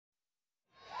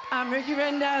I'm Ricki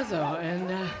Rendazzo,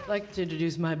 and I'd like to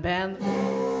introduce my band, The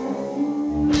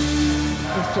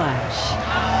Flash.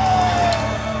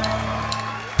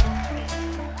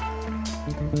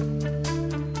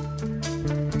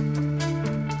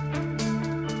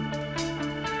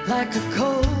 Like a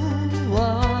cold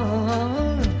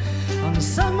one on a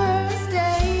summer's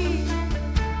day.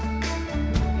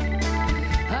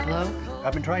 Hello?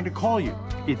 I've been trying to call you.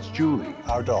 It's Julie,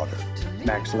 our daughter.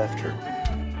 Max left her.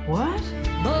 What?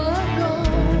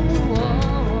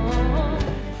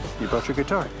 You brought your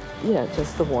guitar. Yeah,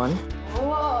 just the one.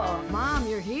 Whoa, Mom,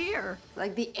 you're here. It's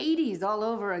like the 80s all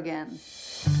over again.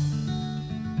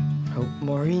 Hope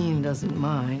Maureen doesn't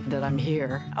mind that I'm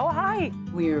here. Oh, hi.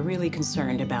 We are really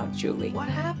concerned about Julie. What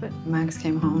happened? Max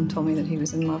came home and told me that he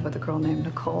was in love with a girl named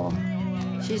Nicole.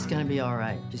 She's gonna be all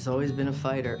right. She's always been a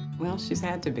fighter. Well, she's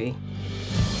had to be.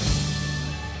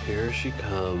 Here she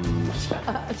comes.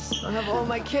 I'll have all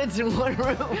my kids in one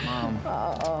room. Mom.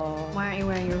 Uh-oh. Why aren't you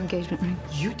wearing your engagement ring?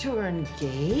 You two are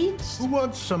engaged? Who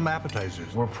wants some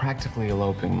appetizers? We're practically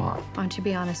eloping, Mom. Why don't you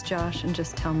be honest, Josh, and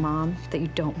just tell Mom that you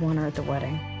don't want her at the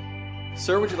wedding?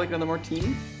 Sir, would you like another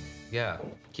martini? Yeah,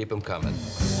 keep them coming.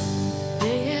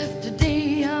 Day after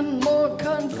day, I'm more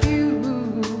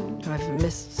confused. I've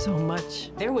missed so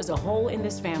much. There was a hole in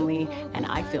this family, and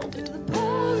I filled it.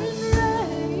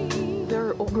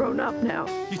 They're all grown up now.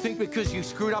 You think because you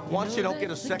screwed up once you don't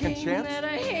get a second chance? That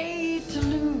I hate to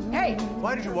lose. Hey,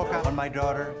 Why did you walk out on my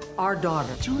daughter? Our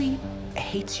daughter. Julie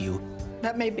hates you.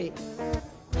 That may be.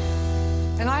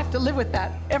 And I have to live with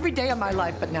that every day of my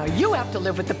life, but now you have to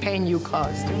live with the pain you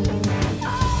caused. It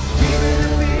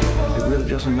really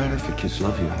doesn't matter if your kids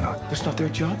love you or not. It's not their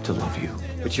job to love you.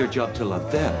 It's your job to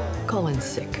love them. Colin's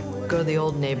sick. Go to the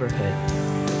old neighborhood.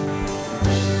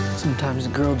 Sometimes a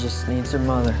girl just needs her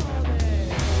mother.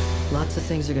 Lots of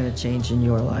things are gonna change in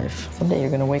your life. Someday you're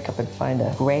gonna wake up and find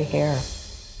a gray hair.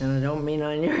 And I don't mean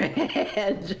on your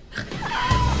head.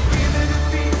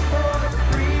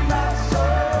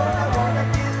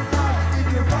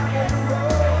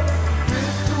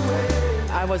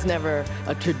 I was never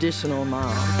a traditional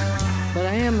mom, but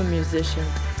I am a musician,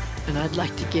 and I'd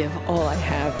like to give all I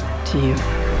have to you.